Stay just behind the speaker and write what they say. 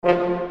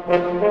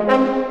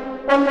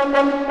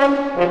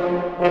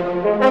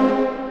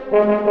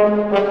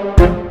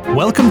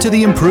to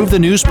the Improve the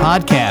News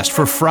podcast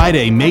for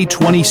Friday, May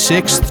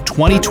 26th,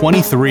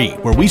 2023,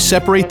 where we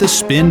separate the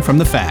spin from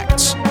the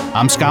facts.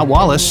 I'm Scott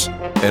Wallace.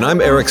 And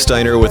I'm Eric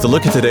Steiner with a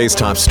look at today's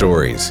top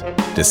stories.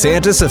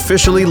 DeSantis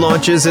officially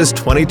launches his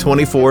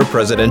 2024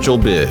 presidential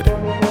bid.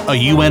 A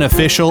UN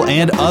official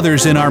and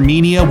others in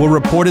Armenia were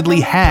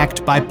reportedly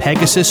hacked by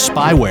Pegasus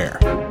spyware.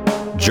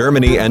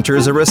 Germany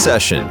enters a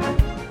recession.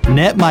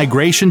 Net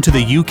migration to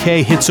the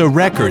UK hits a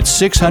record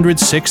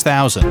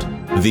 606,000.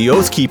 The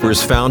Oath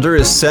Keepers founder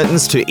is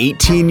sentenced to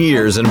 18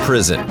 years in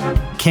prison.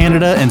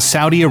 Canada and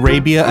Saudi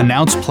Arabia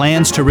announce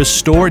plans to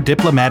restore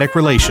diplomatic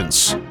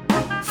relations.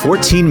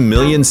 14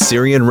 million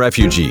Syrian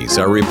refugees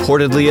are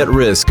reportedly at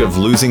risk of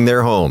losing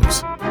their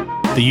homes.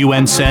 The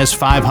UN says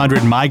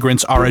 500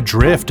 migrants are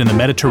adrift in the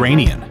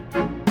Mediterranean.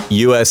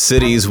 U.S.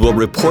 cities will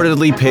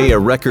reportedly pay a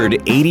record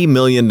 $80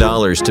 million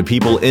to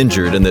people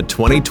injured in the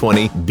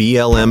 2020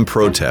 BLM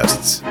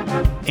protests.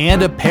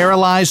 And a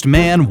paralyzed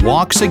man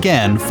walks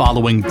again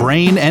following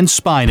brain and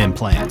spine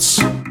implants.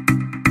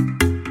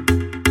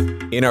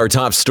 In our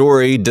top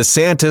story,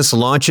 DeSantis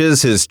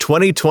launches his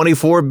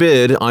 2024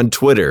 bid on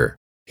Twitter.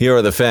 Here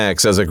are the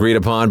facts as agreed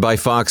upon by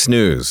Fox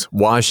News,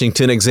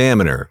 Washington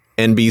Examiner,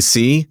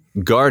 NBC,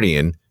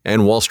 Guardian,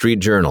 and Wall Street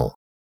Journal.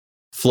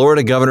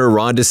 Florida Governor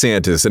Ron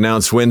DeSantis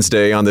announced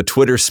Wednesday on the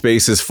Twitter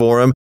Spaces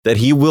forum that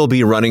he will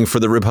be running for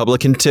the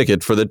Republican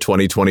ticket for the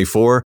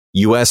 2024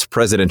 U.S.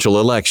 presidential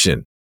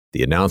election.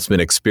 The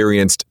announcement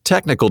experienced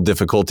technical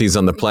difficulties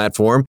on the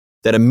platform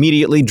that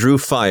immediately drew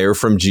fire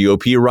from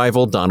GOP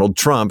rival Donald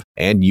Trump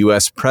and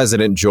U.S.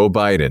 President Joe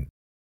Biden.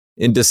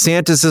 In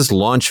DeSantis'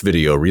 launch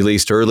video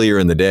released earlier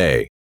in the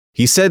day,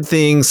 he said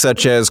things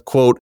such as,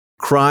 quote,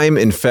 "Crime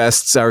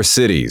infests our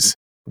cities.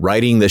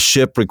 Righting the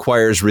ship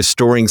requires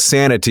restoring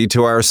sanity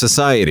to our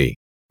society,"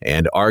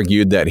 and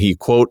argued that he,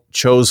 quote,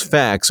 "chose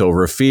facts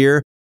over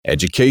fear,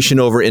 education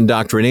over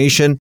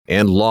indoctrination,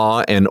 and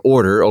law and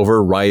order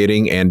over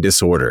rioting and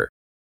disorder."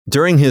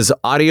 During his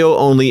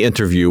audio-only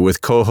interview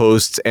with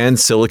co-hosts and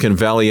Silicon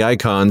Valley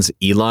icons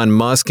Elon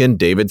Musk and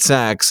David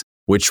Sacks,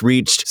 which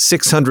reached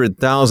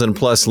 600,000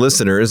 plus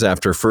listeners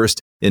after first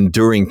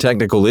enduring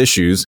technical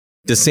issues,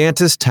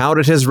 DeSantis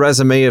touted his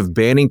resume of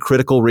banning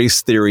critical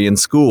race theory in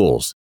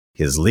schools,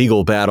 his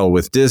legal battle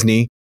with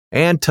Disney,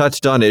 and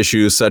touched on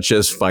issues such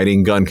as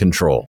fighting gun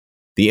control.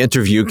 The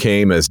interview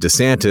came as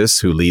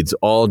DeSantis, who leads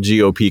all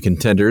GOP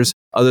contenders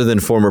other than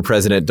former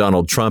President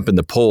Donald Trump in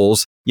the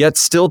polls, yet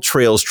still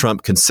trails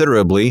Trump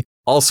considerably,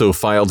 also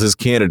filed his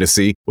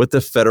candidacy with the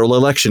Federal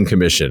Election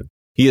Commission.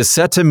 He is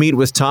set to meet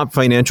with top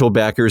financial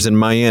backers in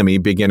Miami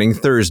beginning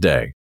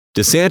Thursday.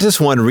 DeSantis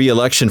won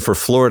re-election for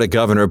Florida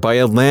governor by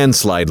a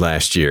landslide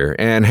last year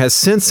and has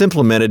since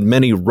implemented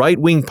many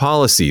right-wing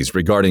policies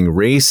regarding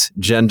race,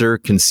 gender,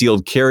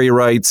 concealed carry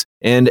rights,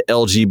 and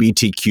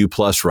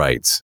LGBTQ+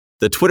 rights.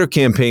 The Twitter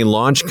campaign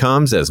launch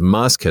comes as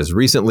Musk has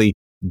recently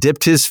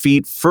dipped his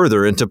feet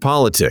further into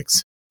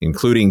politics,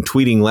 including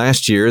tweeting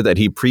last year that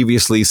he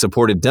previously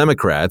supported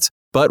Democrats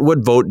but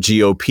would vote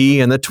GOP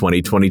in the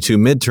 2022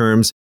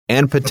 midterms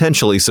and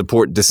potentially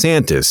support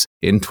DeSantis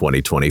in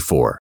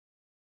 2024.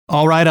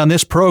 All right, on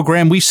this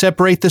program, we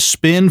separate the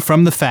spin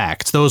from the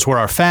facts. Those were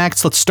our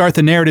facts. Let's start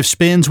the narrative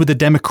spins with the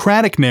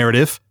Democratic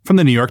narrative from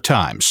the New York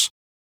Times.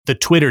 The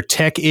Twitter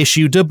tech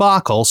issue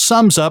debacle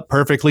sums up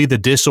perfectly the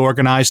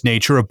disorganized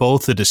nature of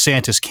both the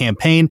DeSantis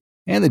campaign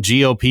and the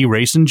GOP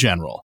race in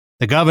general.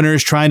 The governor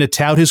is trying to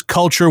tout his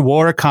culture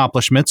war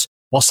accomplishments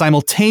while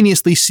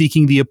simultaneously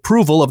seeking the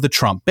approval of the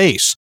Trump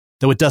base,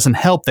 though it doesn't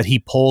help that he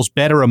polls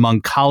better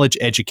among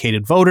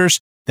college-educated voters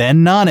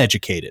than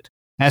non-educated.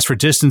 As for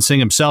distancing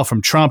himself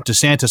from Trump,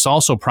 DeSantis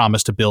also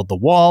promised to build the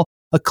wall,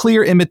 a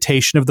clear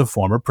imitation of the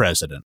former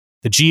president.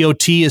 The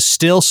GOP is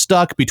still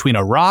stuck between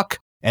a rock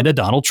and a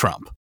Donald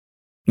Trump.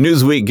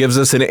 Newsweek gives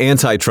us an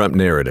anti-Trump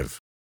narrative.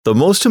 The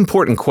most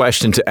important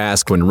question to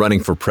ask when running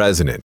for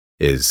president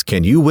is,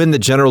 can you win the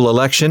general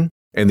election?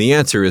 And the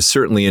answer is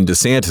certainly in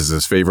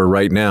DeSantis' favor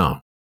right now.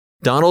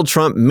 Donald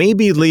Trump may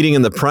be leading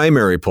in the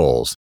primary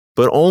polls,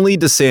 but only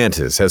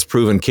DeSantis has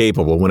proven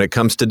capable when it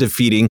comes to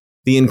defeating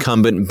the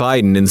incumbent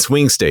Biden in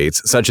swing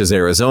states such as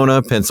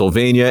Arizona,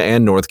 Pennsylvania,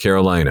 and North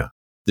Carolina.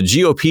 The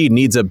GOP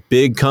needs a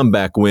big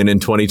comeback win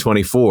in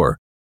 2024,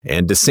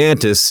 and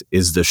DeSantis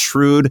is the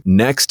shrewd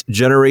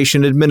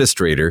next-generation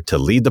administrator to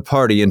lead the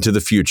party into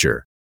the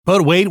future.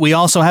 But wait, we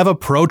also have a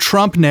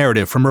pro-Trump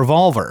narrative from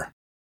Revolver.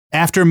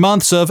 After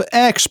months of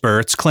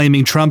experts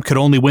claiming Trump could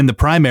only win the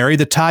primary,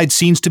 the tide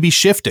seems to be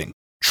shifting.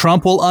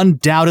 Trump will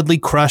undoubtedly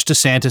crush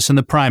DeSantis in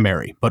the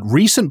primary, but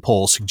recent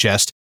polls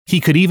suggest he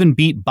could even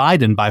beat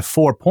Biden by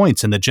 4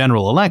 points in the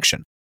general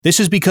election. This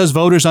is because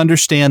voters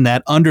understand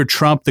that under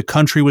Trump, the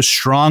country was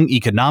strong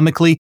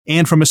economically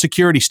and from a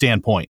security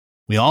standpoint.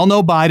 We all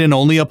know Biden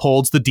only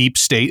upholds the deep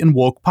state and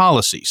woke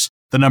policies.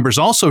 The numbers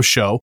also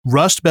show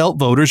Rust Belt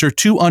voters are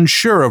too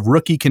unsure of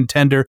rookie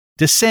contender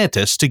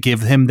DeSantis to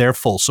give him their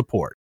full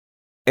support.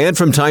 And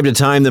from time to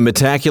time, the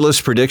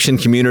Metaculous prediction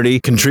community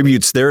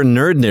contributes their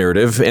nerd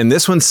narrative, and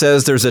this one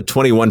says there's a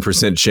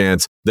 21%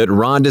 chance that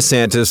Ron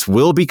DeSantis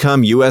will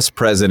become U.S.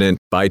 president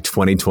by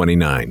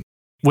 2029.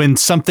 when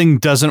something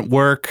doesn't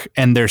work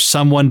and there's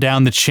someone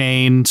down the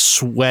chain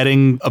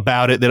sweating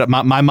about it, that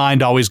my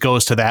mind always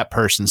goes to that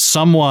person.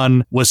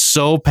 Someone was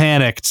so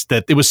panicked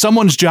that it was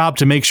someone's job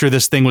to make sure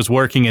this thing was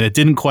working and it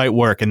didn't quite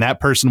work, and that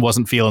person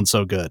wasn't feeling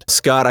so good.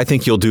 Scott, I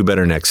think you'll do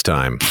better next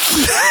time.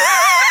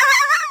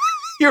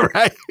 You're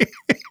right.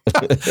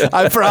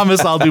 I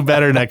promise I'll do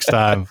better next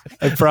time.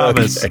 I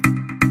promise. Okay.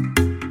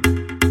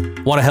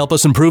 Want to help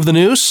us improve the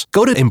news?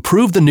 Go to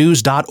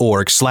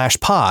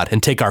improvethenews.org/pod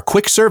and take our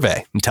quick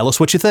survey and tell us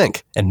what you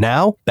think. And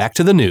now, back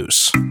to the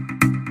news.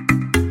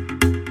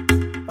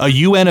 A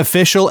UN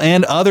official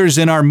and others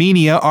in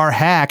Armenia are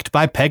hacked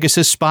by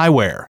Pegasus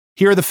spyware.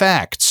 Here are the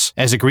facts,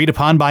 as agreed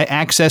upon by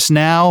Access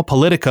Now,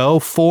 Politico,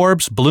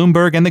 Forbes,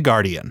 Bloomberg, and The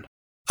Guardian.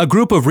 A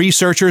group of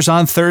researchers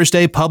on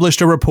Thursday published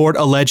a report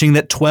alleging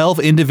that 12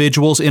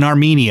 individuals in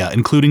Armenia,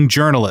 including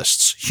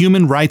journalists,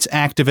 human rights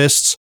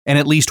activists, and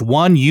at least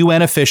one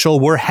UN official,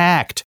 were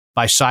hacked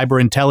by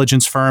cyber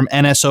intelligence firm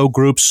NSO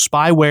Group's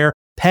spyware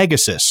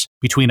Pegasus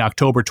between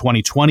October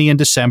 2020 and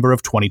December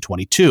of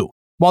 2022.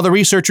 While the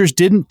researchers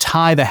didn't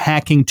tie the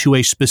hacking to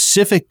a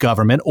specific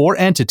government or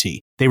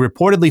entity, they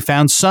reportedly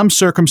found some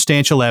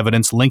circumstantial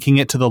evidence linking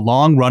it to the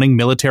long-running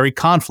military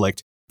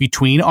conflict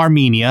between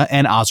Armenia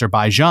and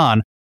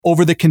Azerbaijan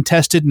over the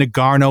contested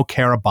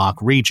Nagorno-Karabakh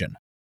region.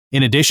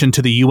 In addition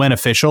to the UN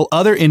official,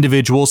 other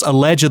individuals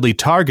allegedly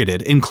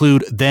targeted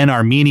include then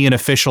Armenian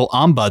official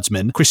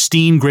ombudsman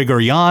Christine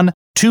Grigoryan,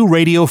 2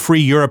 Radio Free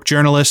Europe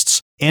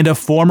journalists, and a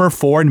former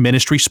foreign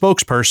ministry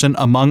spokesperson,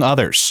 among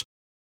others.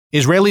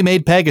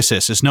 Israeli-made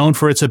Pegasus is known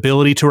for its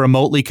ability to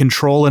remotely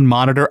control and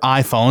monitor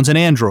iPhones and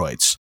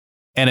Androids.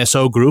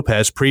 NSO Group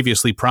has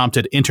previously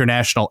prompted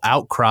international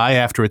outcry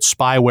after its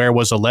spyware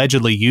was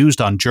allegedly used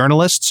on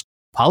journalists,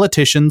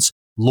 politicians,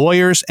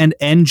 lawyers, and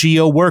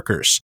NGO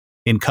workers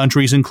in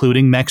countries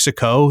including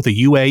Mexico,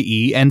 the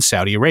UAE, and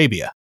Saudi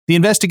Arabia. The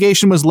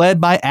investigation was led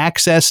by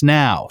Access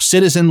Now,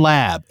 Citizen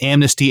Lab,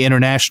 Amnesty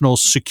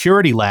International's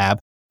Security Lab,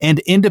 and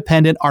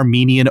independent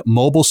Armenian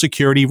mobile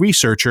security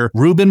researcher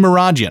Ruben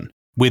Muradyan,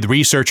 with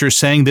researchers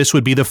saying this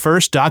would be the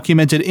first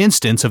documented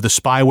instance of the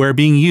spyware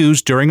being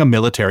used during a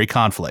military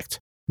conflict.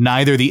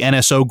 Neither the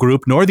NSO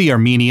Group nor the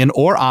Armenian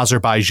or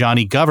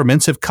Azerbaijani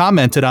governments have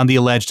commented on the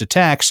alleged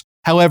attacks.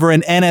 However,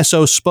 an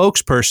NSO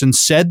spokesperson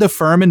said the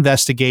firm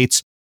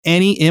investigates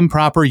any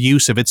improper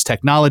use of its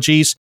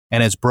technologies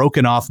and has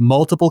broken off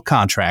multiple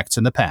contracts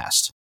in the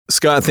past.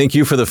 Scott, thank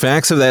you for the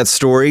facts of that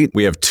story.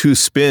 We have 2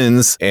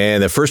 spins,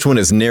 and the first one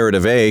is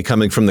Narrative A,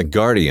 coming from The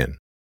Guardian.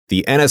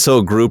 The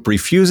NSO Group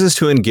refuses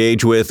to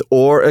engage with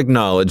or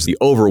acknowledge the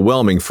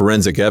overwhelming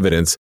forensic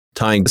evidence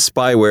tying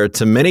spyware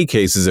to many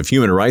cases of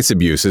human rights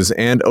abuses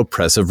and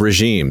oppressive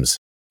regimes.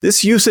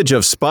 This usage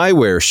of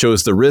spyware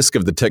shows the risk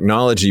of the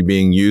technology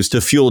being used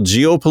to fuel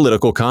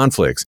geopolitical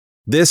conflicts.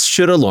 This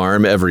should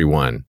alarm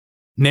everyone.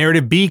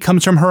 Narrative B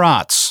comes from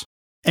Heratz.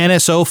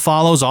 NSO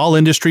follows all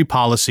industry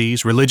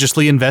policies,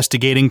 religiously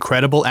investigating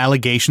credible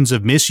allegations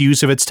of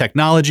misuse of its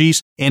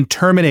technologies and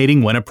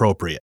terminating when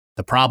appropriate.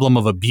 The problem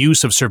of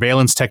abuse of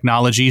surveillance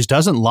technologies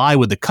doesn't lie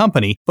with the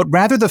company, but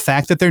rather the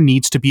fact that there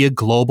needs to be a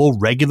global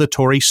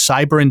regulatory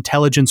cyber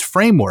intelligence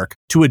framework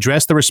to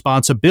address the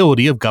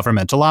responsibility of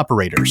governmental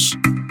operators.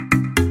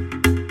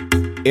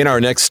 In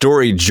our next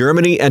story,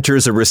 Germany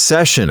enters a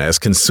recession as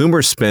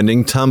consumer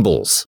spending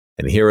tumbles.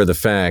 And here are the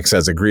facts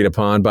as agreed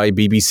upon by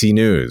BBC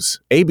News,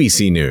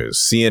 ABC News,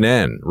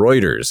 CNN,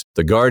 Reuters,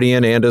 The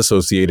Guardian, and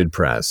Associated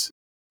Press.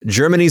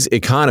 Germany's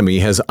economy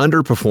has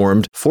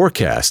underperformed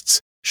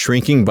forecasts,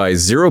 shrinking by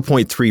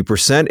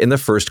 0.3% in the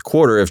first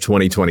quarter of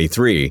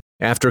 2023,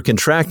 after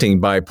contracting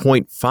by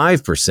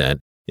 0.5%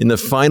 in the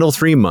final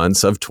 3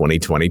 months of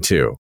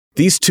 2022.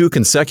 These 2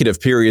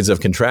 consecutive periods of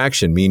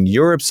contraction mean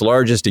Europe's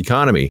largest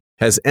economy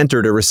has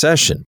entered a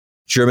recession.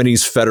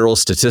 Germany's Federal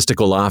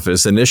Statistical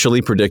Office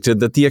initially predicted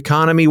that the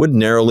economy would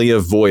narrowly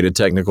avoid a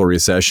technical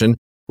recession,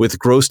 with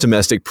gross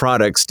domestic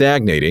product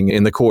stagnating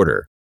in the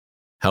quarter.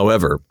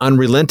 However,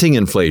 unrelenting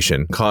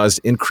inflation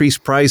caused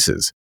increased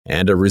prices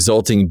and a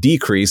resulting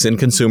decrease in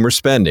consumer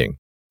spending.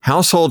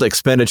 Household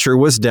expenditure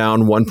was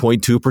down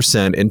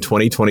 1.2% in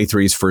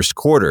 2023's first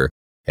quarter,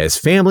 as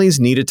families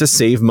needed to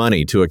save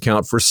money to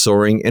account for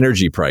soaring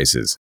energy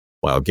prices.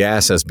 While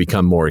gas has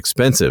become more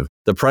expensive,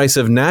 the price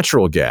of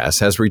natural gas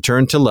has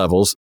returned to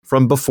levels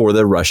from before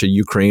the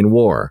Russia-Ukraine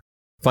war.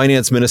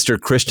 Finance Minister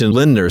Christian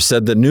Lindner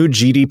said the new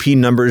GDP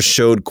numbers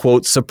showed,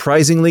 quote,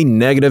 surprisingly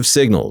negative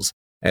signals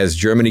as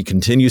Germany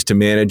continues to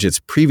manage its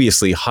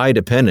previously high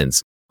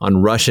dependence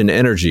on Russian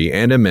energy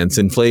and immense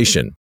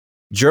inflation.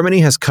 Germany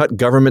has cut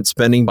government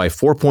spending by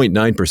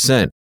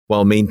 4.9%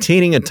 while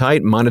maintaining a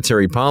tight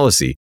monetary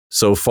policy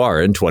so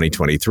far in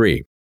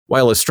 2023.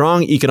 While a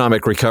strong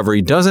economic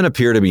recovery doesn't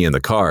appear to be in the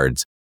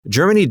cards,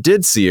 Germany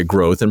did see a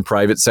growth in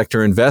private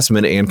sector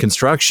investment and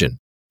construction.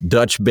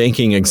 Dutch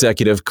banking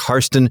executive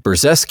Karsten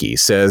Brzeski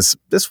says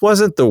this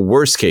wasn't the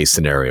worst-case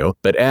scenario,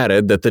 but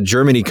added that the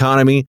German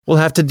economy will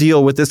have to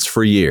deal with this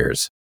for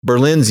years.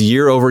 Berlin's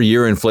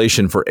year-over-year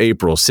inflation for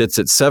April sits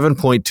at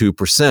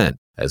 7.2%,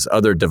 as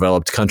other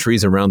developed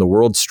countries around the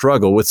world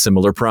struggle with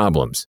similar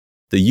problems.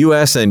 The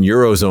US and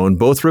Eurozone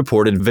both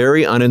reported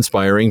very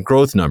uninspiring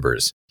growth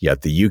numbers,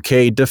 yet the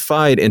UK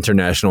defied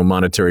International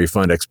Monetary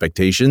Fund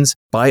expectations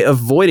by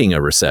avoiding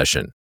a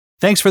recession.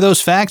 Thanks for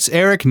those facts,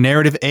 Eric.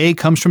 Narrative A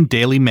comes from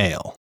Daily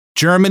Mail.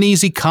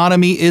 Germany's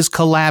economy is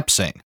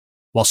collapsing.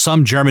 While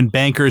some German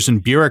bankers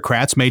and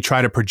bureaucrats may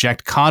try to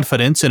project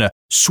confidence in a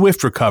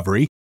swift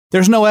recovery,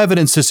 there's no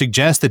evidence to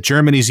suggest that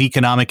Germany's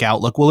economic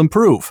outlook will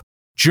improve.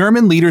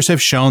 German leaders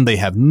have shown they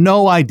have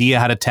no idea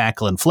how to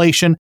tackle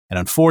inflation, and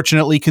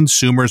unfortunately,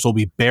 consumers will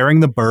be bearing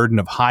the burden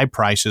of high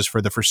prices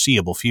for the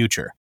foreseeable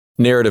future.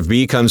 Narrative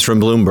B comes from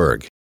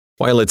Bloomberg.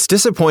 While it's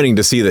disappointing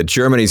to see that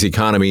Germany's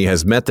economy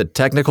has met the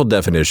technical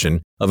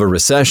definition of a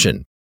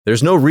recession,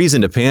 there's no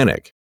reason to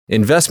panic.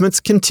 Investments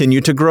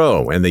continue to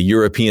grow, and the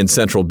European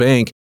Central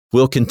Bank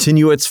will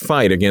continue its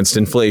fight against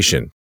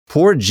inflation.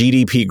 Poor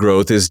GDP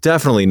growth is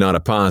definitely not a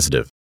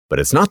positive, but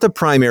it's not the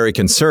primary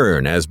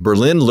concern as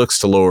Berlin looks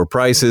to lower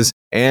prices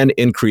and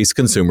increase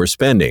consumer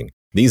spending.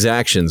 These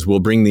actions will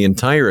bring the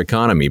entire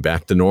economy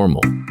back to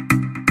normal.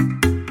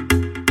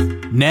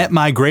 Net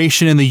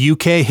migration in the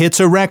UK hits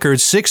a record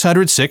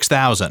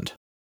 606,000.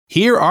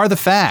 Here are the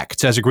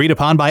facts, as agreed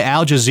upon by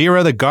Al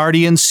Jazeera, The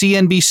Guardian,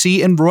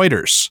 CNBC, and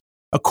Reuters.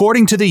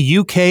 According to the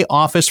UK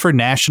Office for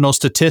National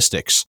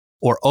Statistics,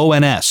 or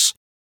ONS,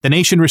 the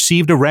nation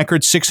received a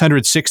record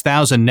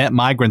 606,000 net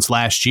migrants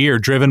last year,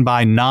 driven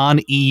by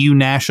non-EU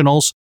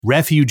nationals,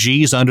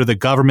 refugees under the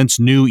government's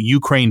new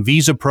Ukraine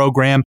visa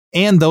program,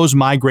 and those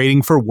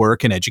migrating for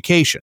work and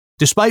education.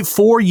 Despite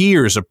 4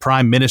 years of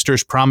prime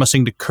ministers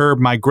promising to curb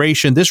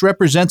migration, this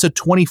represents a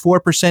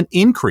 24%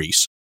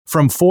 increase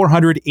from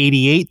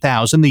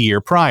 488,000 the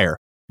year prior,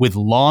 with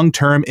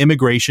long-term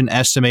immigration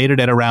estimated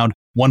at around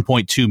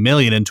 1.2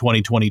 million in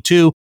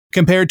 2022,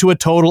 compared to a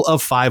total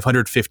of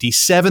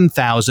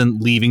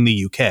 557,000 leaving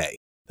the UK.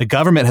 The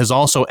government has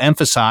also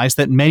emphasized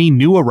that many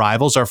new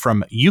arrivals are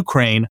from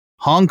Ukraine,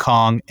 Hong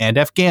Kong, and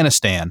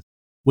Afghanistan,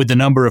 with the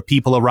number of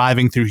people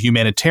arriving through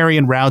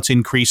humanitarian routes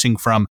increasing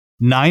from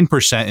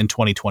 9% in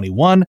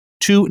 2021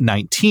 to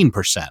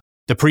 19%.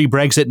 The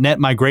pre-Brexit net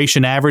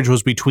migration average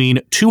was between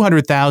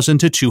 200,000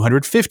 to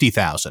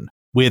 250,000,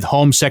 with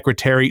Home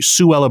Secretary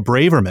Suella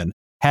Braverman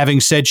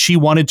having said she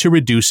wanted to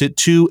reduce it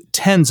to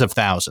tens of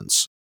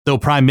thousands. Though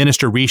Prime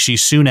Minister Rishi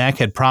Sunak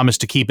had promised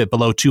to keep it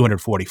below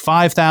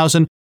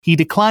 245,000, he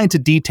declined to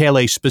detail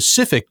a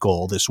specific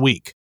goal this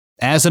week.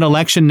 As an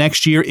election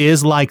next year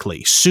is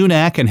likely,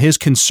 Sunak and his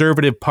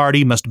Conservative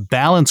Party must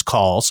balance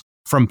calls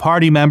from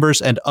party members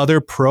and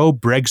other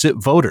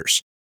pro-Brexit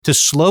voters to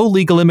slow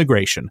legal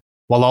immigration,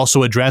 while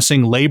also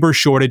addressing labor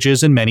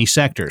shortages in many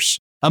sectors.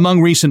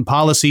 Among recent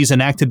policies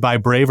enacted by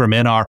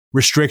Braverman are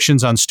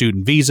restrictions on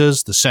student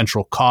visas, the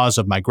central cause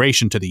of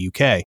migration to the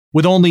UK,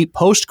 with only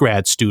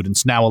postgrad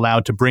students now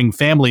allowed to bring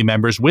family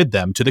members with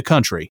them to the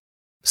country.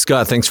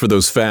 Scott, thanks for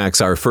those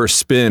facts. Our first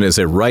spin is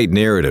a right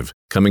narrative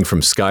coming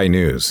from Sky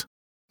News.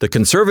 The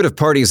Conservative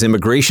Party's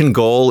immigration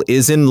goal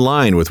is in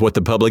line with what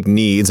the public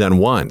needs and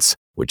wants,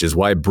 which is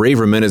why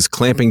Braverman is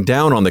clamping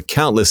down on the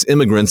countless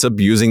immigrants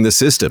abusing the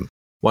system.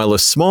 While a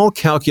small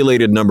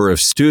calculated number of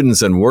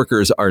students and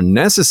workers are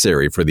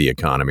necessary for the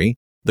economy,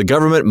 the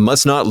government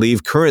must not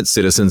leave current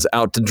citizens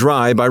out to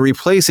dry by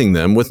replacing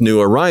them with new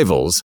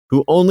arrivals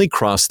who only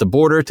cross the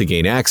border to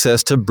gain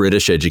access to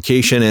British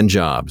education and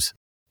jobs.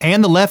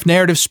 And the left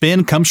narrative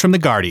spin comes from The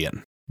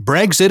Guardian.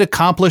 Brexit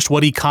accomplished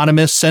what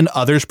economists and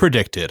others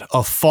predicted,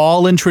 a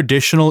fall in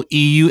traditional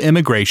EU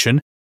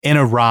immigration and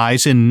a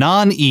rise in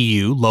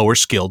non-EU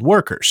lower-skilled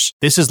workers.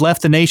 This has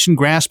left the nation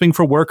grasping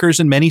for workers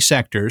in many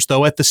sectors,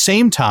 though at the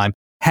same time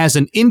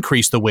hasn't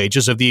increased the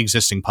wages of the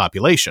existing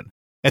population.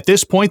 At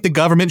this point, the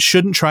government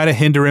shouldn't try to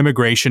hinder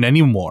immigration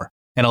anymore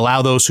and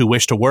allow those who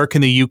wish to work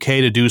in the UK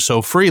to do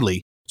so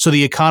freely so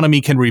the economy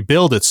can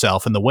rebuild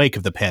itself in the wake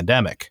of the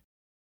pandemic.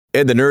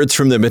 And the nerds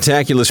from the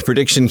Metaculous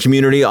prediction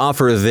community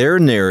offer their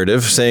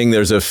narrative, saying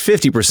there's a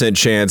 50%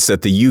 chance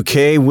that the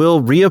UK will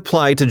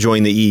reapply to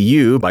join the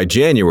EU by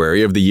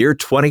January of the year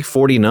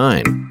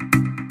 2049.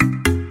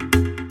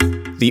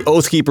 The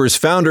Oath Keepers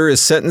founder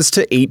is sentenced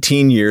to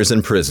 18 years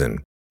in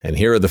prison. And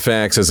here are the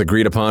facts as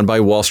agreed upon by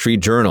Wall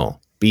Street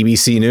Journal,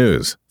 BBC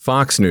News,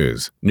 Fox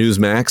News,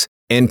 Newsmax,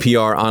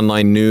 NPR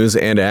Online News,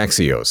 and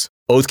Axios.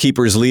 Oath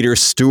Keepers leader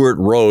Stuart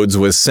Rhodes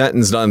was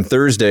sentenced on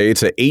Thursday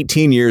to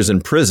 18 years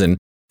in prison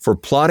for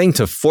plotting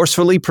to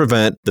forcefully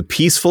prevent the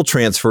peaceful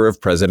transfer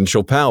of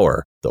presidential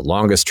power, the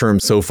longest term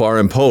so far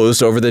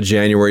imposed over the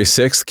January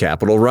 6th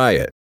Capitol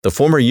riot. The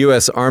former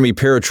U.S. Army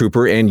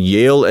paratrooper and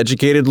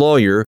Yale-educated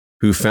lawyer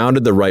who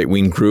founded the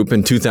right-wing group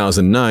in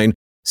 2009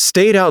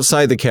 stayed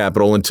outside the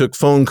Capitol and took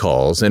phone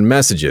calls and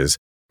messages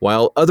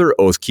while other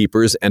Oath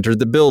Keepers entered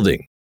the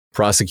building.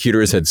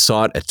 Prosecutors had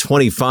sought a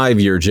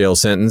 25-year jail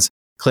sentence,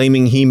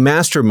 claiming he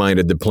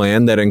masterminded the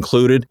plan that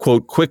included,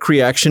 quote, quick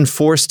reaction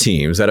force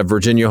teams at a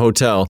Virginia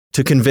hotel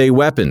to convey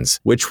weapons,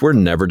 which were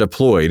never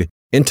deployed,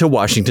 into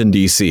Washington,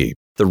 D.C.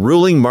 The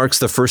ruling marks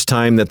the first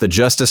time that the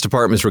Justice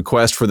Department's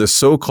request for the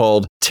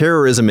so-called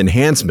terrorism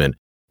enhancement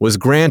was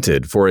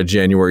granted for a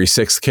January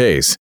 6th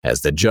case,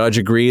 as the judge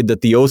agreed that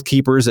the Oath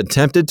Keepers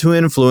attempted to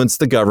influence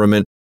the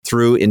government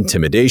through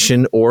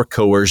intimidation or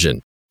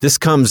coercion. This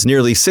comes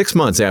nearly 6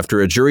 months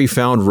after a jury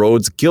found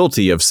Rhodes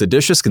guilty of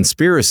seditious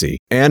conspiracy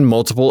and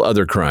multiple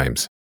other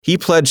crimes. He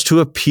pledged to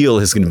appeal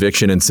his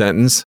conviction and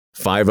sentence.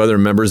 5 other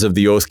members of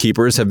the Oath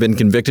Keepers have been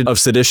convicted of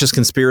seditious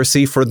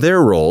conspiracy for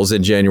their roles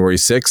in January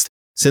 6th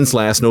since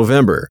last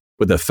November,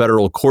 with a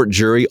federal court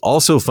jury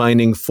also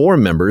finding 4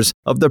 members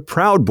of the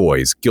Proud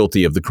Boys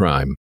guilty of the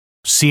crime.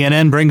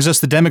 CNN brings us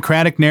the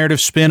Democratic narrative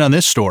spin on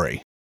this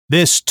story.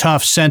 This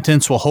tough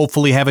sentence will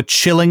hopefully have a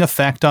chilling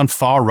effect on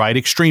far-right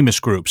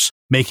extremist groups,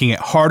 making it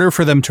harder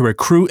for them to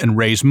recruit and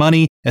raise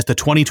money as the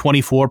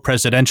 2024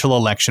 presidential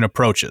election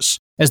approaches.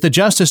 As the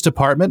Justice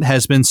Department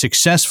has been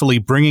successfully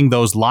bringing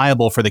those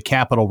liable for the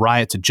Capitol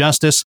riot to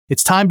justice,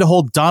 it's time to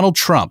hold Donald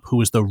Trump,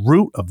 who is the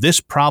root of this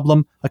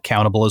problem,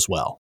 accountable as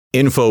well.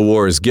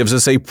 InfoWars gives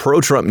us a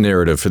pro-Trump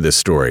narrative for this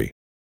story.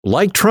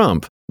 Like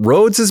Trump,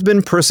 Rhodes has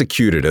been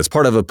persecuted as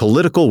part of a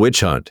political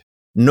witch hunt.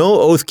 No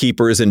Oath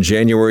Keepers in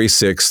January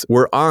 6th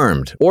were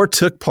armed or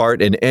took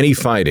part in any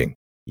fighting.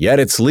 Yet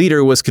its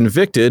leader was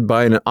convicted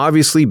by an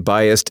obviously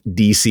biased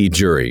D.C.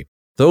 jury.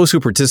 Those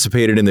who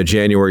participated in the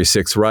January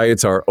 6th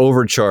riots are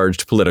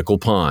overcharged political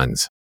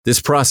pawns.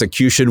 This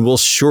prosecution will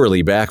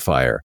surely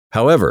backfire,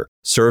 however,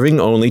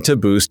 serving only to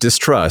boost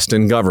distrust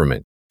in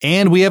government.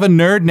 And we have a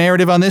nerd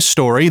narrative on this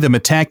story. The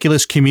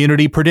Metaculus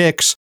community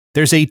predicts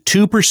there's a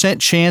 2%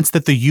 chance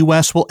that the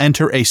U.S. will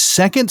enter a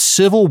second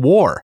civil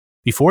war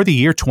before the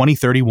year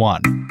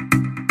 2031.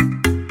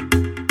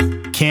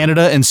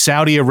 Canada and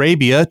Saudi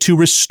Arabia to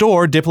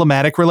restore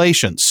diplomatic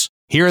relations.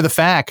 Here are the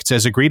facts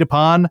as agreed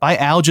upon by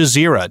Al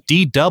Jazeera,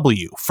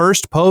 DW,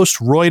 First Post,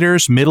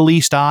 Reuters, Middle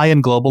East Eye,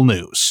 and Global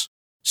News.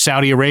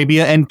 Saudi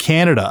Arabia and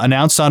Canada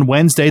announced on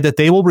Wednesday that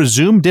they will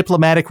resume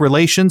diplomatic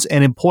relations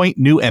and appoint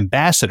new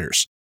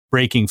ambassadors,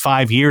 breaking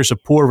 5 years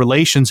of poor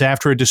relations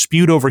after a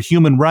dispute over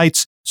human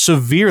rights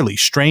severely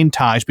strained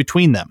ties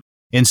between them.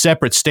 In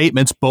separate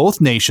statements, both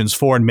nations'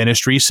 foreign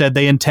ministries said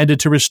they intended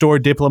to restore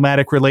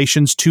diplomatic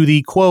relations to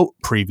the, quote,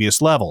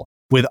 previous level,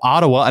 with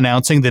Ottawa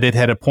announcing that it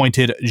had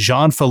appointed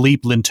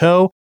Jean-Philippe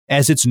Linteau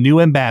as its new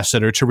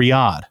ambassador to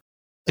Riyadh.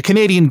 A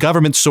Canadian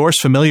government source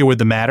familiar with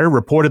the matter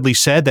reportedly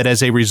said that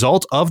as a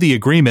result of the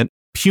agreement,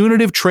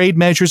 punitive trade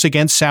measures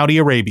against Saudi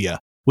Arabia,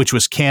 which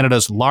was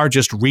Canada's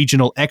largest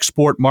regional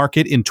export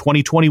market in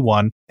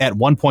 2021 at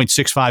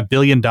 $1.65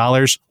 billion,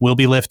 will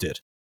be lifted.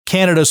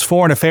 Canada's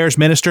Foreign Affairs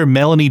Minister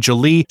Melanie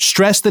Joly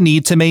stressed the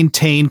need to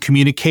maintain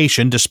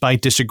communication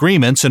despite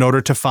disagreements in order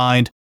to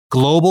find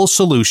global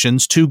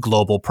solutions to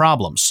global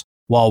problems,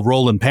 while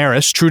Roland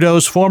Paris,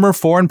 Trudeau's former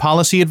foreign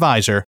policy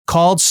advisor,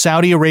 called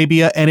Saudi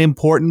Arabia an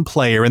important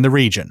player in the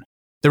region.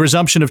 The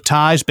resumption of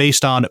ties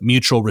based on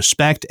mutual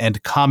respect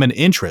and common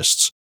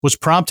interests was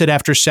prompted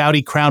after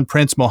Saudi Crown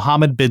Prince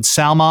Mohammed bin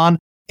Salman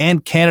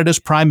and Canada's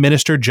Prime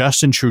Minister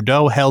Justin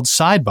Trudeau held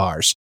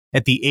sidebars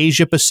at the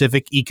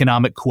Asia-Pacific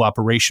Economic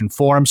Cooperation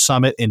Forum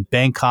Summit in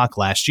Bangkok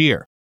last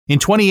year. In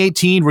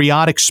 2018,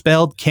 Riyadh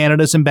expelled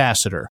Canada's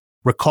ambassador,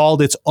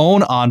 recalled its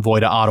own envoy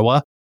to Ottawa,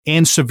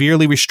 and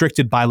severely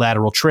restricted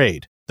bilateral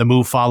trade. The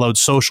move followed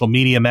social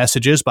media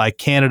messages by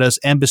Canada's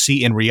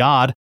embassy in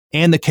Riyadh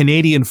and the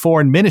Canadian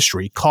Foreign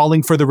Ministry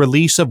calling for the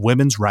release of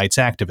women's rights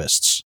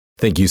activists.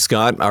 Thank you,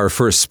 Scott. Our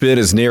first spin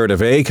is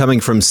Narrative A, coming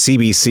from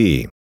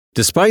CBC.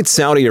 Despite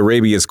Saudi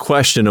Arabia's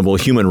questionable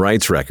human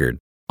rights record,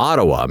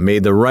 Ottawa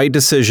made the right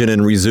decision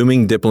in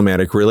resuming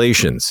diplomatic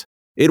relations.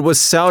 It was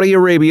Saudi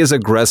Arabia's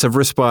aggressive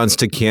response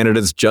to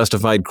Canada's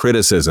justified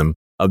criticism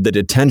of the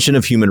detention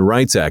of human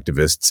rights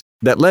activists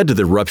that led to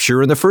the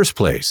rupture in the first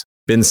place.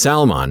 Bin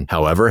Salman,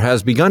 however,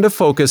 has begun to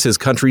focus his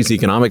country's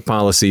economic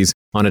policies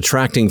on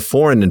attracting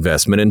foreign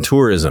investment and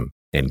tourism,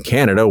 and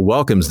Canada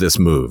welcomes this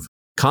move.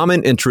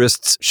 Common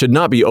interests should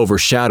not be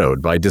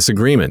overshadowed by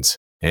disagreements,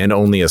 and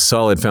only a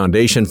solid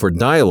foundation for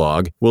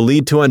dialogue will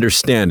lead to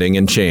understanding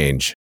and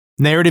change.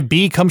 Narrative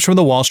B comes from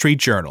the Wall Street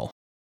Journal.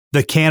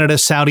 The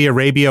Canada-Saudi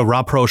Arabia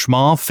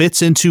rapprochement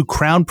fits into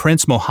Crown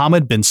Prince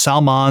Mohammed bin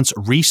Salman's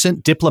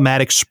recent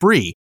diplomatic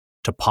spree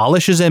to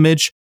polish his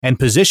image and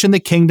position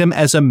the kingdom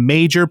as a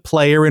major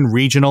player in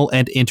regional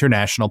and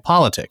international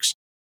politics.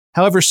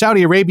 However,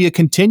 Saudi Arabia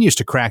continues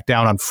to crack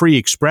down on free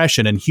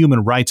expression and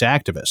human rights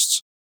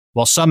activists.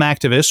 While some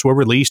activists were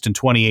released in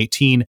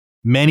 2018,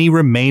 many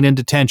remain in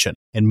detention,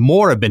 and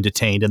more have been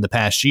detained in the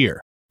past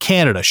year.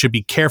 Canada should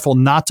be careful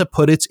not to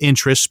put its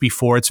interests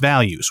before its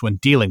values when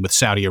dealing with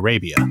Saudi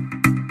Arabia.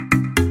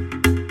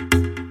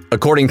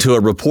 According to a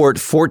report,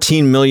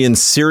 14 million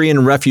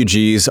Syrian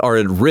refugees are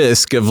at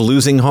risk of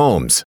losing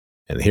homes.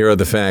 And here are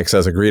the facts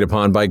as agreed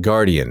upon by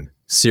Guardian,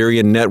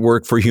 Syrian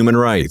Network for Human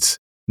Rights,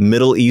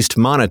 Middle East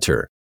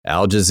Monitor,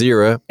 Al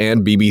Jazeera,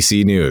 and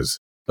BBC News.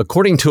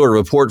 According to a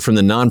report from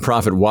the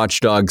nonprofit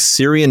watchdog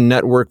Syrian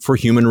Network for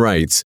Human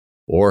Rights,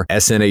 or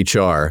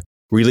SNHR,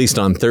 released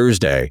on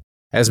Thursday,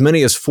 as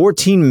many as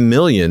 14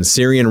 million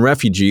Syrian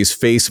refugees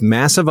face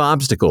massive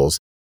obstacles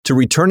to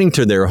returning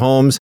to their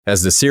homes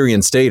as the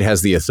Syrian state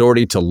has the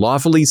authority to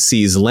lawfully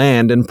seize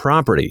land and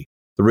property.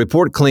 The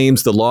report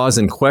claims the laws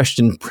in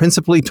question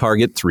principally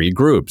target three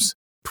groups: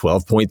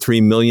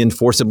 12.3 million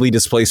forcibly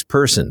displaced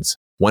persons,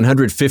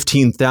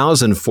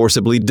 115,000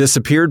 forcibly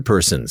disappeared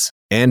persons,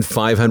 and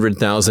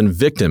 500,000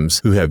 victims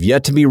who have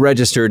yet to be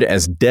registered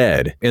as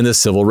dead in the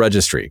civil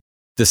registry.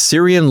 The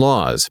Syrian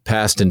laws,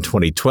 passed in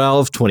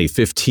 2012,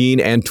 2015,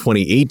 and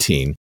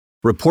 2018,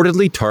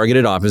 reportedly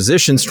targeted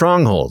opposition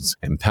strongholds,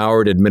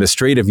 empowered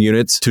administrative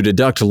units to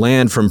deduct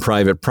land from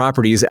private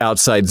properties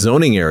outside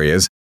zoning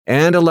areas,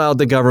 and allowed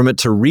the government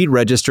to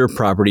re-register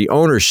property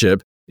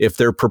ownership if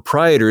their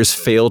proprietors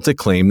failed to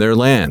claim their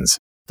lands.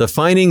 The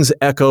findings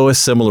echo a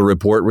similar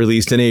report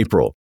released in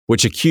April,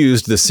 which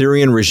accused the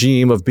Syrian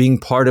regime of being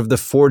part of the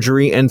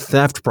forgery and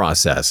theft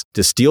process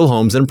to steal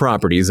homes and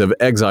properties of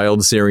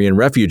exiled Syrian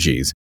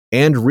refugees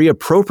and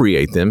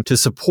reappropriate them to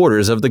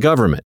supporters of the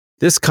government.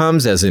 This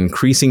comes as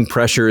increasing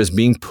pressure is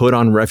being put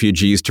on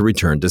refugees to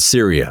return to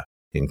Syria,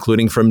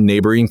 including from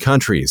neighboring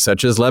countries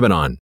such as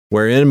Lebanon,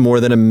 wherein more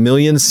than 1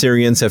 million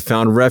Syrians have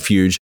found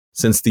refuge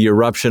since the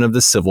eruption of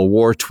the civil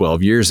war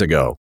 12 years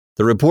ago.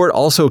 The report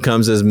also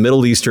comes as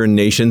Middle Eastern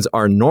nations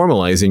are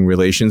normalizing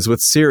relations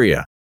with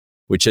Syria,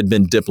 which had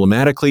been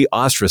diplomatically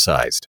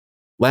ostracized.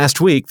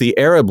 Last week, the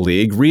Arab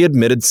League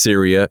readmitted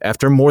Syria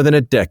after more than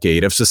a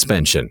decade of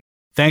suspension.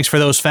 Thanks for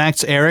those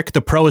facts, Eric.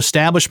 The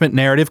pro-establishment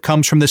narrative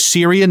comes from the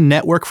Syrian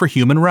Network for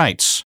Human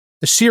Rights.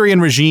 The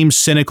Syrian regime's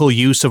cynical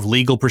use of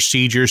legal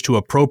procedures to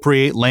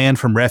appropriate land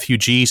from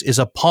refugees is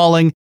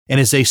appalling and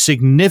is a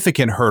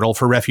significant hurdle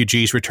for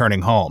refugees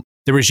returning home.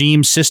 The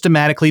regime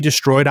systematically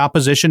destroyed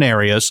opposition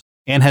areas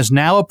and has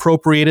now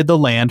appropriated the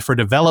land for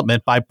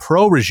development by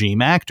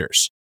pro-regime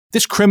actors.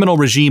 This criminal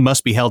regime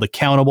must be held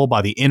accountable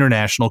by the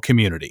international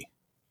community.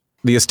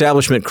 The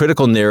establishment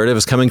critical narrative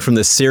is coming from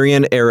the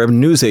Syrian Arab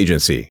News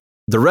Agency.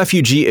 The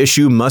refugee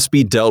issue must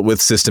be dealt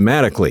with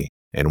systematically,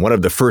 and one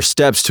of the first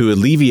steps to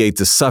alleviate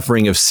the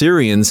suffering of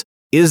Syrians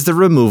is the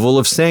removal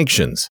of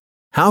sanctions.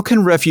 How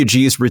can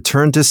refugees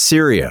return to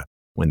Syria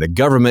when the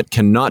government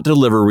cannot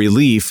deliver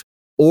relief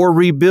or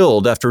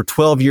rebuild after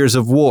 12 years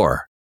of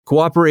war?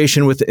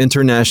 Cooperation with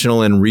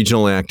international and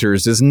regional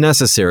actors is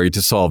necessary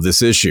to solve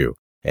this issue,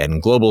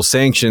 and global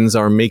sanctions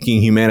are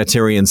making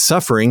humanitarian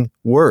suffering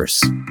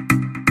worse.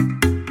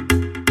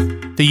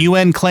 The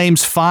UN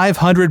claims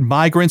 500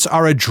 migrants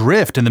are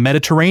adrift in the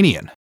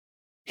Mediterranean.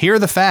 Here are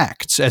the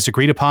facts, as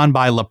agreed upon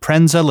by La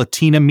Prensa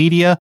Latina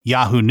Media,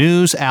 Yahoo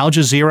News, Al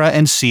Jazeera,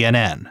 and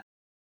CNN.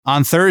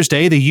 On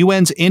Thursday, the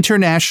UN's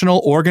International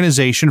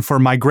Organization for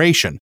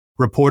Migration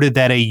reported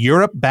that a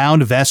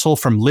Europe-bound vessel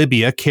from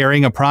Libya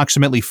carrying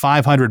approximately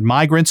 500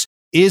 migrants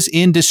is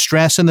in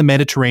distress in the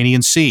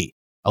Mediterranean Sea,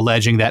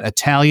 alleging that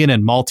Italian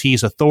and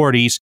Maltese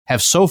authorities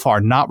have so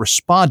far not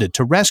responded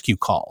to rescue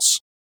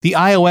calls. The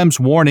IOM's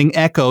warning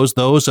echoes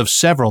those of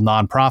several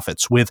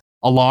nonprofits, with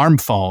Alarm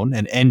Phone,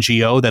 an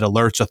NGO that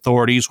alerts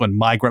authorities when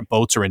migrant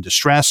boats are in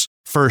distress,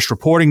 first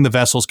reporting the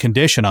vessel's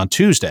condition on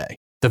Tuesday.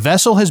 The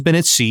vessel has been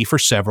at sea for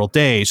several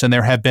days, and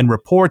there have been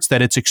reports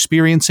that it's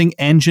experiencing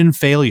engine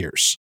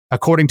failures.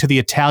 According to the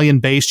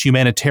Italian-based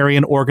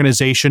humanitarian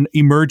organization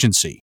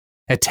Emergency,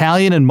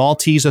 Italian and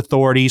Maltese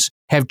authorities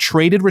have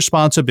traded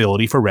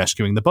responsibility for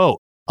rescuing the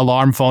boat.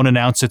 Alarm Phone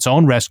announced its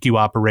own rescue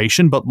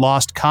operation but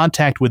lost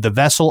contact with the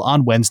vessel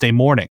on Wednesday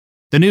morning.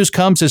 The news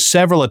comes as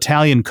several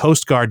Italian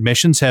Coast Guard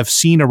missions have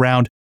seen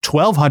around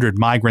 1,200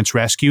 migrants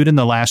rescued in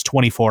the last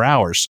 24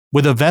 hours,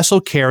 with a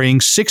vessel carrying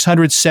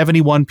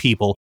 671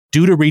 people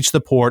due to reach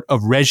the port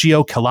of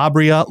Reggio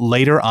Calabria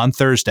later on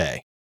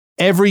Thursday.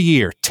 Every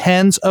year,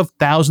 tens of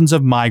thousands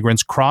of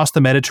migrants cross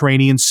the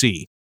Mediterranean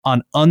Sea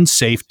on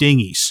unsafe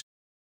dinghies.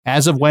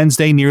 As of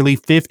Wednesday, nearly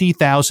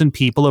 50,000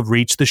 people have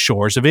reached the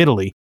shores of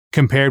Italy,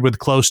 compared with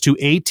close to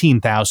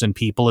 18,000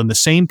 people in the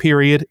same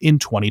period in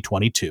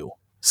 2022.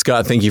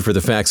 Scott, thank you for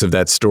the facts of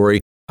that story.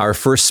 Our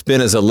first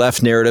spin is a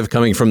left narrative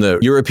coming from the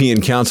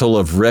European Council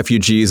of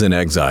Refugees and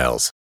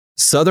Exiles.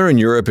 Southern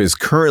Europe is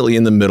currently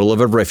in the middle of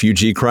a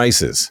refugee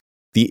crisis.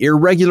 The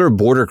irregular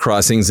border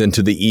crossings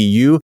into the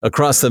EU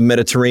across the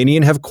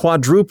Mediterranean have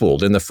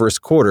quadrupled in the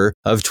first quarter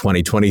of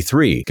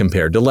 2023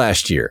 compared to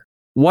last year.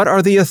 What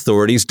are the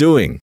authorities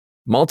doing?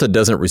 Malta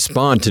doesn't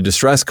respond to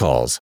distress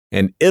calls,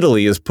 and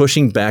Italy is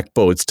pushing back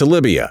boats to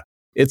Libya.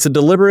 It's a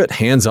deliberate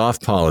hands-off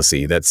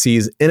policy that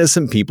sees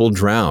innocent people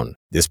drown.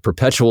 This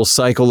perpetual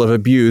cycle of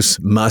abuse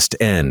must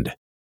end.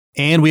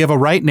 And we have a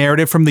right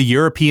narrative from the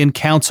European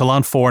Council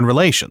on Foreign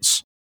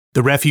Relations.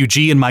 The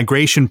refugee and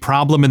migration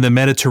problem in the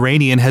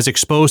Mediterranean has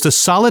exposed a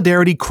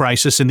solidarity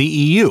crisis in the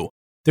EU.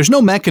 There's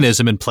no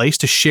mechanism in place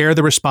to share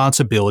the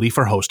responsibility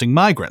for hosting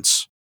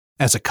migrants.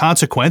 As a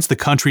consequence, the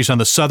countries on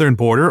the southern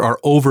border are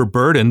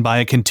overburdened by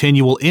a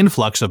continual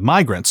influx of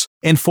migrants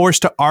and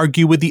forced to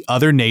argue with the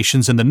other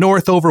nations in the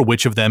north over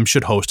which of them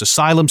should host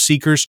asylum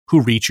seekers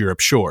who reach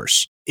Europe's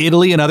shores.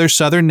 Italy and other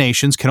southern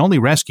nations can only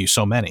rescue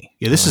so many.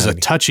 This is a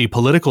touchy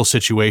political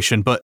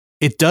situation, but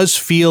it does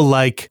feel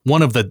like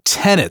one of the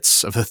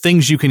tenets of the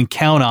things you can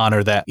count on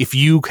are that if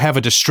you have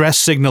a distress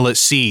signal at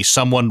sea,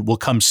 someone will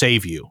come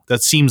save you.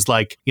 That seems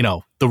like,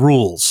 the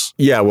rules.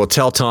 Yeah, well,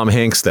 tell Tom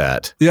Hanks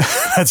that. Yeah,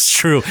 that's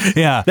true.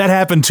 Yeah, that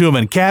happened to him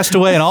in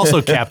Castaway and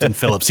also Captain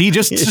Phillips. He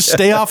just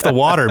stay off the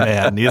water,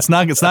 man. It's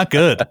not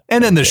good.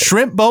 And then the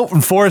shrimp boat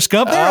from Forrest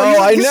Gump.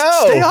 I know.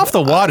 Stay off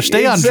the water.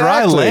 Stay on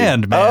dry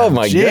land, man. Oh,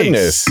 my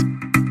goodness.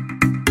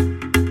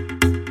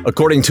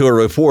 According to a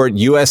report,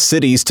 U.S.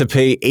 cities to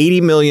pay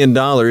 $80 million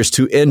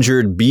to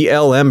injured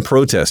BLM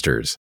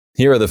protesters.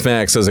 Here are the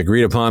facts as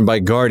agreed upon by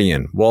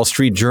Guardian, Wall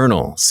Street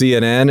Journal,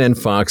 CNN, and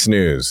Fox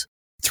News.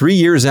 3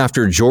 years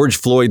after George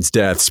Floyd's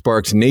death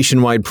sparked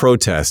nationwide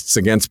protests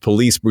against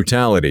police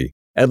brutality,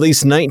 at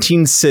least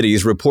 19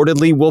 cities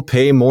reportedly will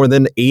pay more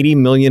than $80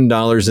 million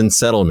in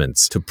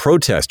settlements to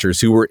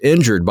protesters who were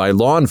injured by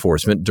law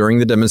enforcement during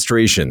the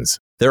demonstrations.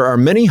 There are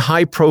many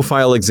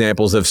high-profile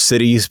examples of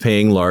cities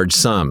paying large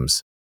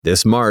sums.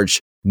 This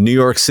March, New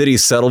York City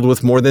settled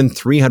with more than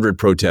 300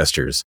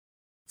 protesters.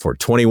 For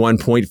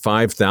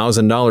 $21.5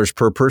 thousand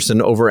per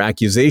person over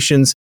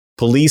accusations,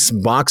 police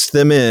boxed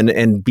them in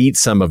and beat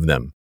some of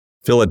them.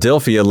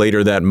 Philadelphia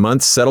later that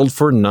month settled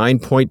for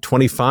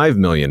 $9.25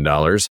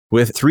 million,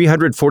 with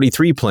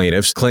 343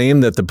 plaintiffs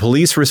claim that the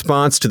police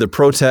response to the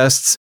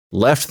protests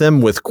left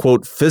them with,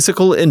 quote,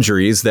 physical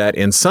injuries that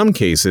in some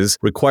cases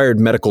required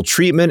medical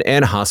treatment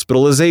and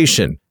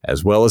hospitalization,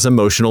 as well as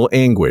emotional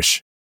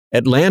anguish.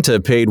 Atlanta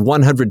paid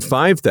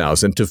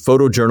 $105,000 to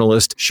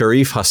photojournalist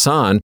Sharif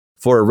Hassan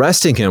for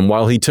arresting him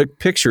while he took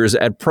pictures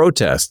at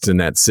protests in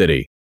that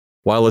city.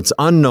 While it's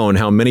unknown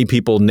how many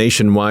people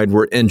nationwide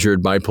were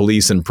injured by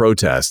police and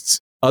protests,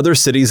 other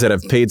cities that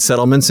have paid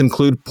settlements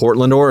include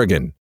Portland,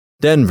 Oregon,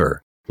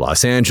 Denver,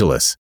 Los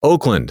Angeles,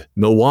 Oakland,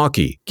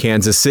 Milwaukee,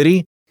 Kansas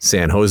City,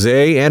 San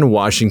Jose, and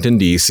Washington,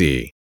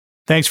 D.C.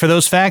 Thanks for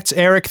those facts,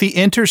 Eric. The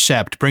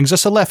Intercept brings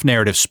us a left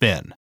narrative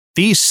spin.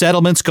 These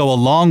settlements go a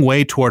long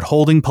way toward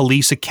holding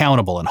police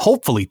accountable and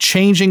hopefully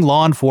changing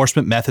law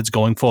enforcement methods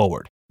going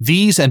forward.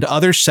 These and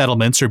other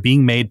settlements are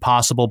being made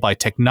possible by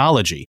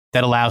technology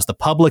that allows the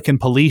public and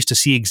police to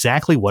see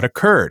exactly what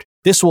occurred.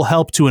 This will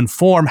help to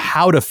inform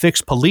how to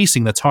fix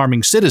policing that's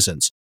harming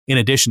citizens, in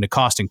addition to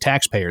costing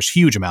taxpayers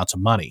huge amounts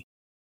of money.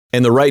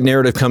 And the right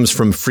narrative comes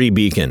from Free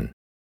Beacon.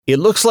 It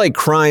looks like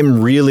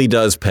crime really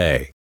does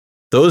pay.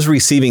 Those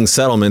receiving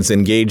settlements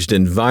engaged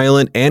in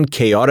violent and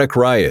chaotic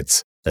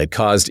riots that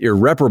caused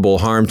irreparable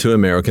harm to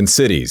American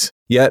cities.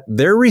 Yet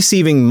they're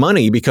receiving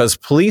money because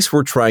police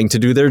were trying to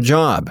do their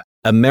job.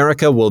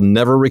 America will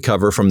never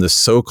recover from the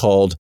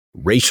so-called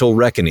racial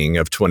reckoning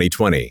of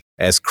 2020,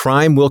 as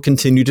crime will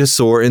continue to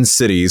soar in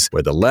cities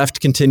where the left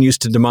continues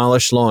to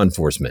demolish law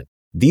enforcement.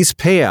 These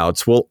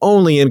payouts will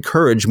only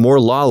encourage more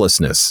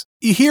lawlessness.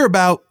 You hear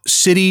about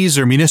cities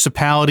or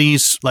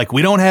municipalities like,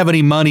 we don't have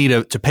any money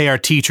to pay our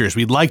teachers.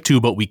 We'd like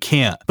to, but we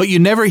can't. But you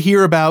never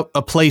hear about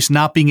a place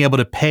not being able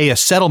to pay a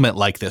settlement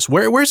like this.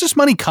 Where's this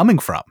money coming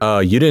from?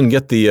 You didn't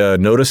get the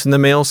notice in the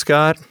mail,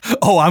 Scott?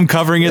 Oh, I'm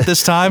covering it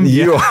this time?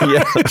 Yeah.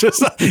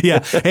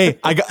 Yeah. Hey,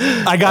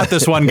 I got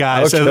this one,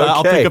 guys. Okay.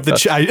 I'll pick up the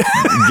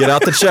Get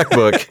out the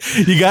checkbook.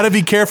 You got to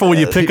be careful when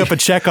you pick up a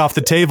check off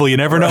the table. You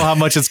never know how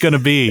much it's going to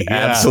be.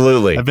 Yeah.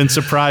 Absolutely. I've been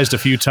surprised a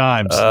few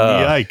times.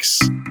 Yikes.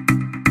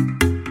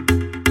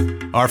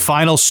 Our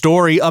final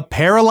story, a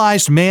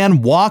paralyzed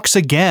man walks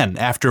again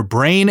after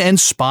brain and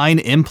spine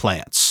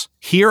implants.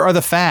 Here are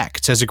the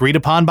facts as agreed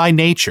upon by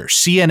Nature,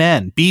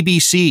 CNN,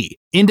 BBC,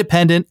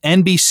 Independent,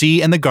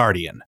 NBC, and The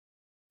Guardian.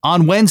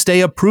 On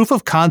Wednesday, a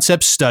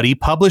proof-of-concept study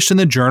published in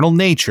the journal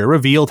Nature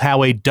revealed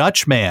how a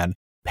Dutch man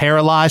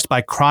paralyzed by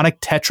chronic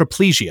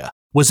tetraplegia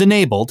was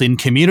enabled in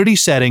community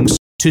settings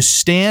to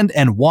stand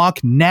and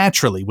walk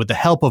naturally with the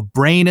help of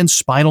brain and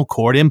spinal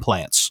cord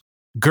implants.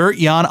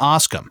 Gert-Jan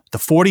Oskam, the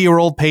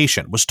 40-year-old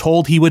patient, was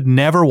told he would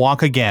never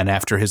walk again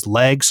after his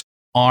legs,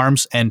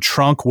 arms, and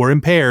trunk were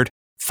impaired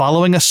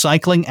following a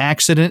cycling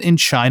accident in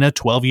China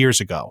 12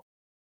 years ago.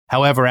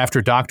 However,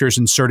 after doctors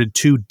inserted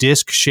 2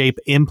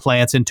 disc-shaped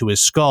implants into his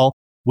skull,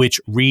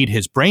 which read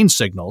his brain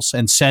signals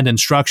and send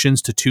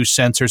instructions to 2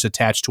 sensors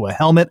attached to a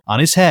helmet on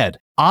his head,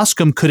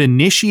 Oskam could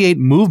initiate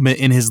movement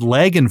in his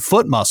leg and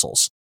foot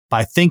muscles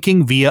by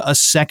thinking via a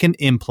second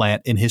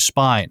implant in his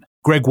spine.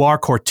 Grégoire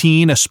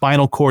Courtine, a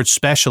spinal cord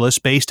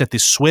specialist based at the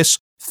Swiss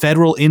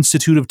Federal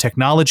Institute of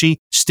Technology,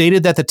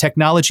 stated that the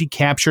technology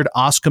captured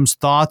Oskam's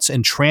thoughts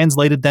and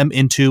translated them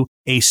into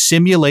a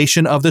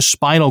simulation of the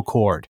spinal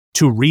cord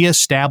to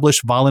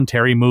re-establish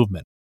voluntary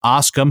movement.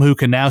 Oskam, who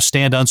can now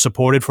stand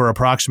unsupported for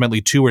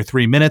approximately 2 or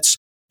 3 minutes,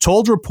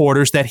 told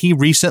reporters that he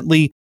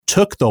recently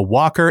took the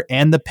walker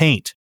and the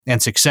paint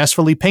and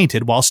successfully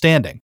painted while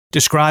standing.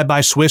 Described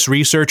by Swiss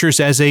researchers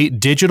as a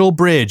digital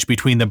bridge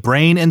between the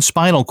brain and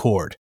spinal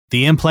cord,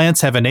 the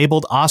implants have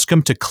enabled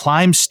Oskam to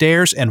climb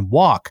stairs and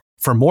walk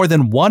for more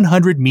than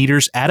 100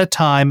 meters at a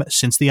time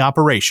since the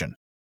operation.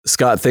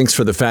 Scott, thanks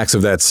for the facts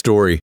of that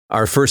story.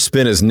 Our first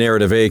spin is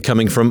Narrative A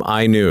coming from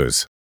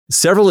iNews.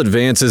 Several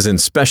advances in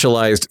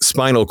specialized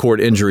spinal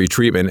cord injury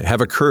treatment have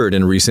occurred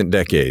in recent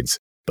decades.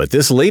 But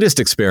this latest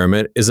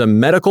experiment is a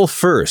medical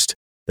first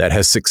that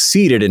has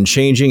succeeded in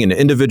changing an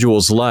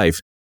individual's life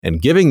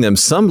and giving them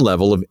some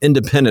level of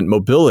independent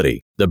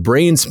mobility. The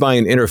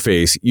brain-spine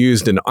interface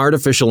used an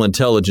artificial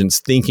intelligence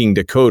thinking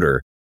decoder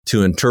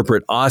to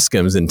interpret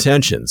Oskam's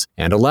intentions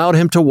and allowed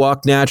him to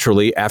walk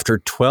naturally after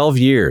 12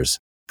 years.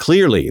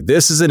 Clearly,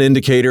 this is an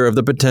indicator of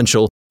the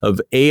potential of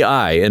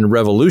AI in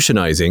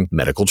revolutionizing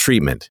medical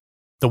treatment.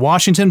 The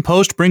Washington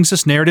Post brings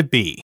us narrative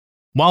B.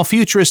 While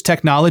futurist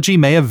technology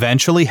may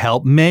eventually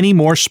help many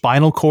more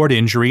spinal cord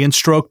injury and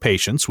stroke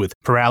patients with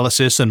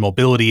paralysis and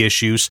mobility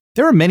issues,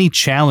 there are many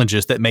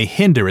challenges that may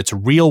hinder its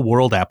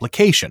real-world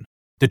application.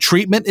 The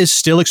treatment is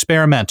still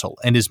experimental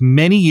and is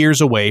many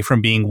years away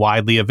from being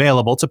widely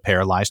available to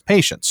paralyzed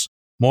patients.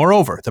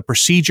 Moreover, the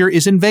procedure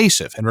is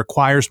invasive and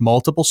requires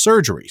multiple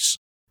surgeries.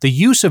 The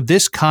use of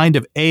this kind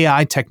of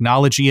AI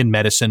technology in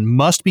medicine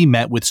must be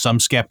met with some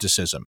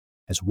skepticism,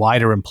 as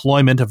wider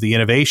employment of the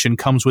innovation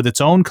comes with its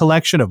own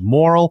collection of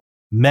moral,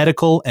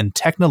 medical, and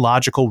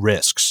technological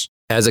risks.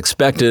 As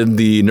expected,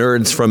 the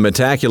nerds from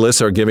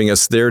Metaculus are giving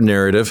us their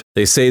narrative.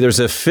 They say there's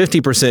a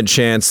 50%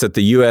 chance that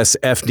the U.S.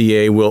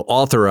 FDA will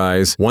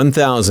authorize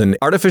 1,000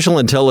 artificial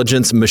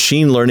intelligence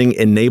machine learning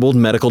enabled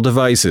medical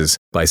devices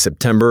by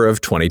September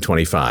of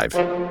 2025.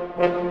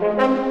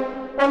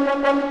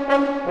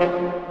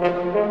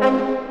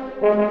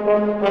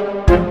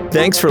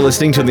 Thanks for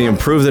listening to the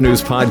Improve the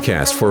News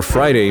podcast for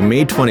Friday,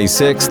 May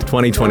 26,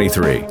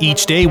 2023.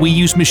 Each day, we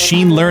use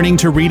machine learning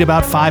to read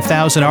about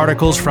 5,000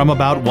 articles from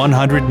about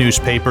 100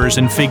 newspapers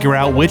and figure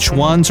out which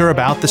ones are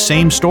about the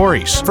same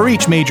stories. For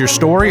each major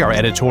story, our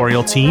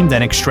editorial team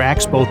then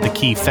extracts both the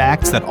key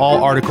facts that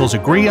all articles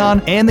agree on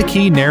and the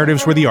key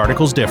narratives where the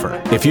articles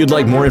differ. If you'd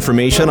like more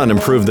information on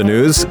Improve the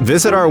News,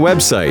 visit our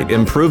website,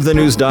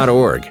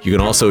 improvethenews.org. You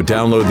can also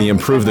download the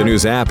Improve the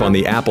News app on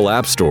the Apple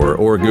App Store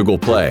or Google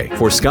Play.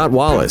 For Scott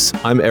Wallace,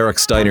 I'm Eric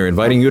Steiner,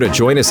 inviting you to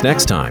join us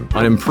next time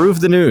on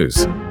Improve the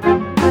News.